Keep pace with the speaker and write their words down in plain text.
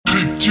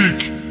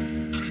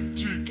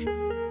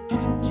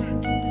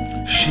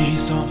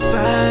She's on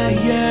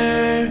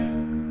fire.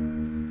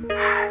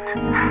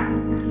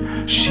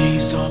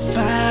 She's on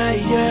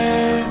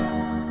fire.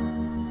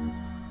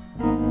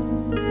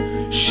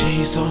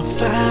 She's on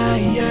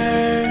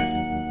fire.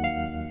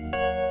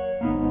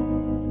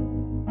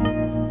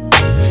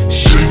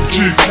 She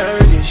is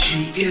burning.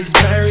 She is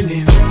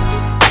burning.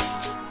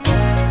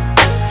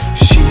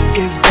 She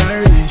is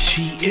burning.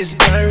 She is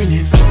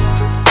burning.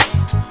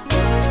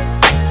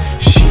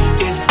 She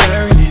is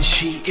burning.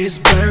 She is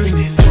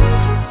burning.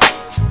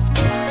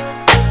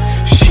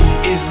 She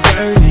is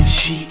burning.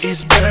 She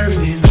is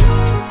burning.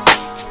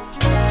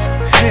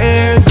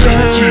 Hair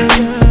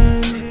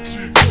done,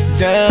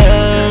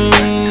 done.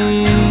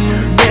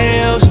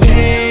 Nails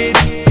did,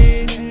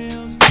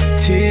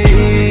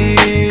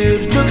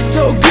 tips look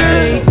so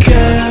good.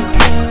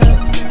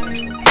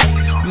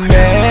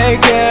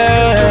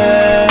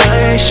 Makeup,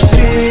 fresh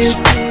fit.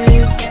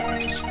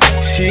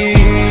 She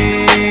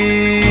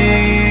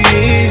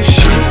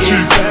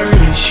is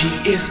burning. She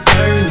is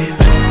burning.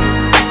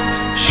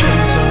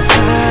 She's on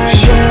fire.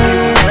 She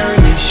is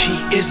burning. She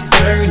is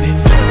burning.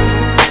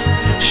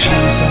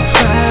 She's on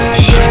fire.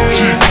 She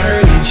is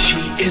burning. She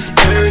is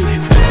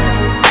burning.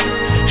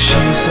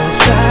 She's on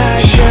fire.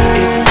 She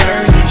is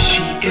burning.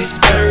 She is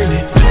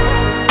burning.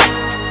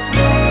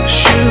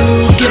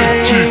 Shoe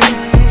game,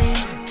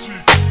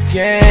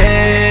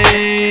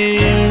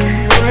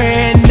 game,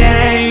 brand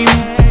name,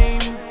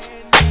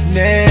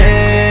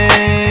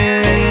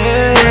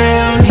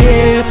 round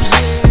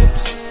hips,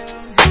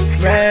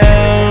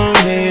 round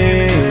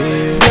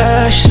hips,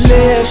 blush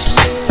lips.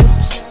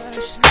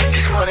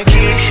 Just wanna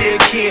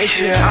kiss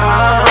you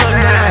all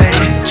night.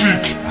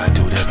 I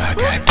do that I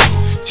gotta do.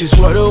 Just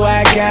what do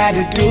I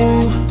gotta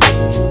do?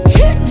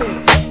 Hit me.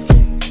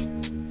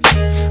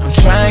 I'm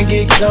trying to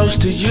get close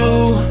to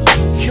you.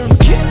 Come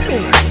get me.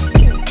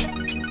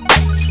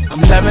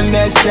 I'm loving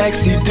that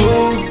sexy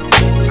dude.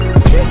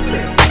 Hit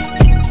me.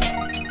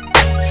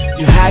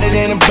 You hotter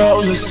than a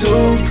bowl of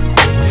soup.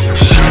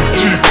 She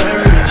is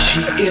burning.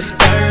 She is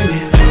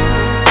burning.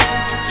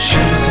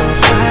 She's on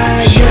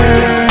fire. She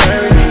is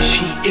burning.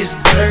 She is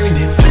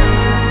burning.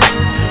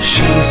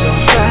 She's on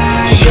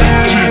fire. She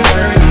is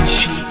burning.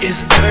 She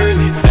is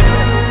burning.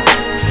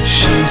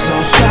 She's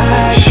on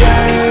fire. She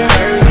is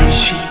burning.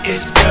 She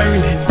is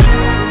burning.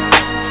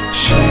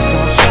 She's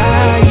on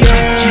fire.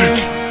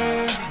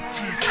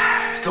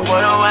 So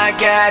what do I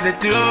gotta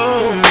do?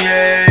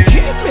 Yeah,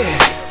 get me.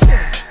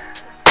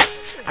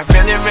 I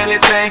really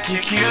think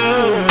you're cute.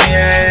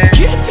 Yeah,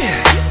 get me.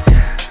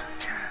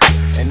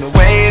 And the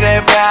way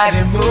that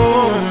body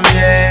moves.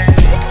 Yeah,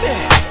 get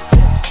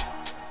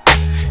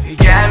me. You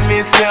got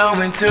me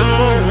so in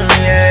tune,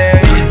 yeah.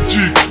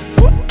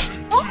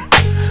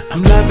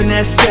 I'm loving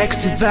that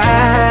sexy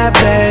vibe,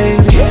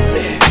 baby.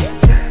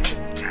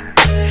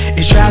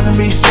 It's driving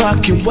me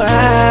fucking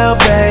wild,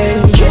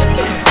 baby.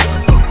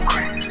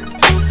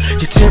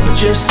 Your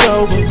temperature's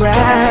so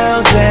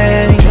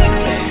arousing.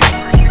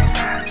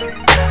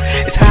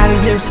 It's hotter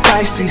than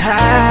spicy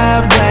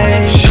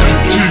highway. She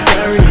is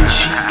burning.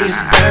 She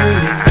is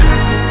burning.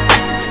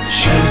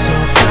 She's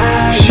on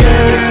fire. She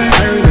is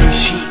burning.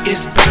 She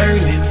is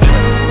burning.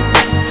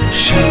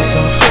 She's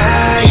on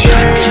fire. She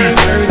is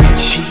burning.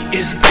 She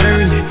is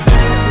burning.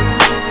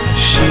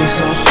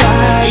 She's on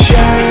fire. She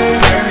is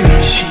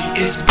burning. She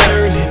is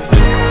burning.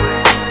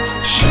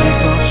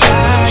 She's on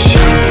fire. She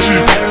is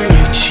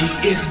burning. She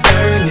is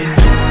burning.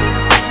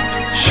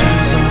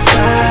 She's on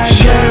fire.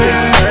 She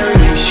is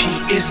burning. She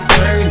is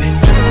burning.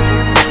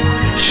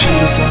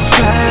 She's on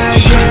fire.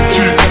 She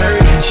is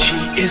burning. She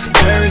is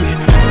burning.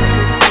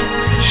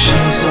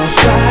 She's on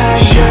fire.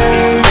 She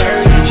is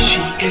burning.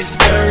 She is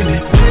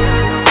burning.